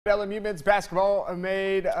LMU men's basketball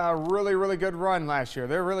made a really good run last year.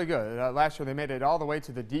 They're really good. Last year they made it all the way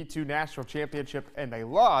to the D2 National Championship and they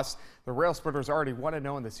lost. The Rail Splitters already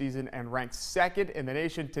 1-0 in the season and ranked second in the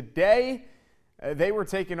nation. Today they were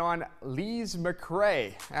taking on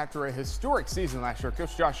Lees-McRea after a historic season last year.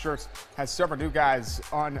 Coach Josh Schertz has several new guys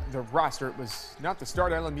on the roster. It was not the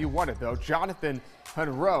start LMU wanted though. Jonathan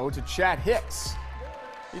Hunrow to Chad Hicks.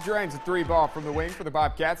 He drains a three ball from the wing for the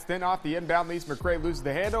Bobcats. Then off the inbound, Lees-McRea loses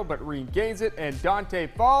the handle, but regains it, and Dante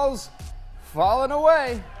falling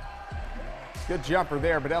away. Good jumper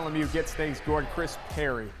there, but LMU gets things going. Chris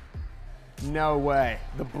Perry, no way.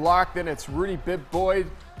 The block, then it's Rudy Bib Boyd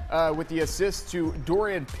with the assist to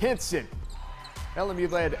Dorian Pinson. LMU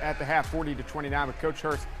led at the half 40-29 with Coach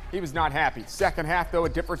Hurst. He was not happy. Second half, though, a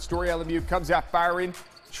different story. LMU comes out firing.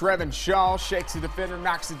 Trevin Shaw shakes the defender,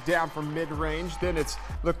 knocks it down from mid-range. Then it's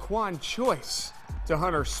Laquan Choice to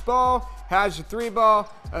Hunter Spall. Has your three ball.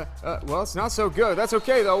 Well, it's not so good. That's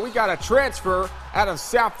okay, though. We got a transfer out of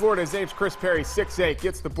South Florida. His name's Chris Perry, 6'8",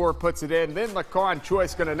 gets the board, puts it in. Then Laquan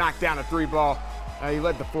Choice going to knock down a three ball. He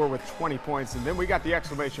led the floor with 20 points. And then we got the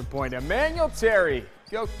exclamation point. Emmanuel Terry,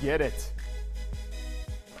 go get it.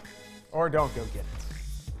 Or don't go get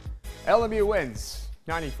it. LMU wins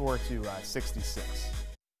 94-66.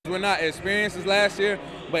 We're not experienced as last year,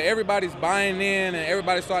 but everybody's buying in and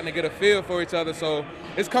everybody's starting to get a feel for each other, so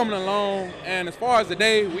it's coming along. And as far as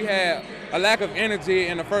today, we had a lack of energy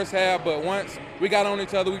in the first half, but once we got on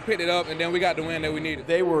each other, we picked it up, and then we got the win that we needed.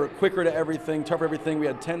 They were quicker to everything, tougher everything. We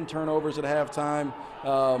had 10 turnovers at halftime.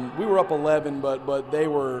 We were up 11, but they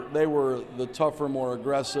were the tougher, more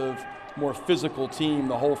aggressive, more physical team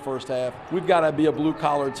the whole first half. We've got to be a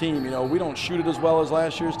blue-collar team. You know, we don't shoot it as well as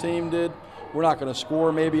last year's team did. We're not going to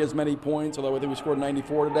score maybe as many points, although I think we scored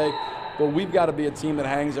 94 today. But we've got to be a team that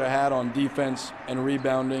hangs their hat on defense and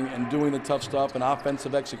rebounding and doing the tough stuff and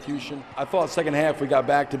offensive execution. I thought second half we got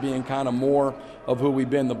back to being kind of more of who we've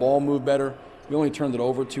been. The ball moved better. We only turned it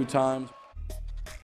over 2 times.